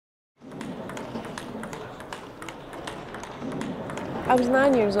I was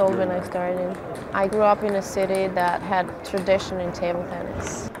 9 years old when I started. I grew up in a city that had tradition in table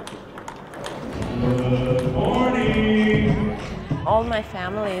tennis. Good morning! All my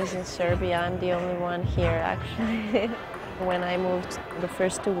family is in Serbia. I'm the only one here, actually. When I moved the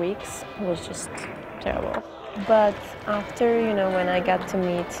first 2 weeks, it was just terrible. But after, when I got to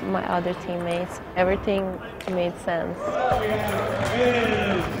meet my other teammates, everything made sense. We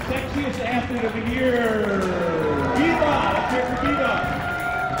have sexiest athlete of the year, Biba! Let's hear for Biba!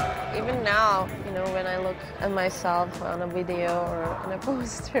 Even now, when I look at myself on a video or on a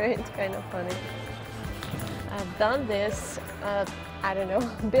poster, it's kind of funny. I've done this, I don't know,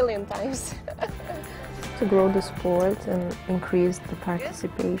 a billion times. To grow the sport and increase the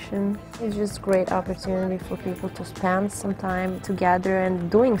participation. It's just a great opportunity for people to spend some time together and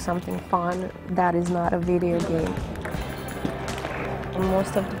doing something fun that is not a video game.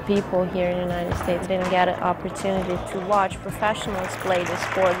 Most of the people here in the United States didn't get an opportunity to watch professionals play the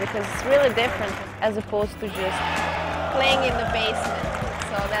sport because it's really different as opposed to just playing in the basement.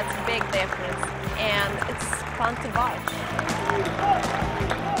 So that's a big difference and it's fun to watch.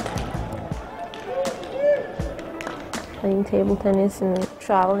 Playing table tennis and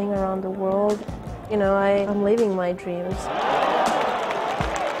traveling around the world, I'm living my dreams.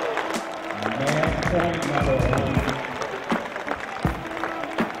 Man, point number 1.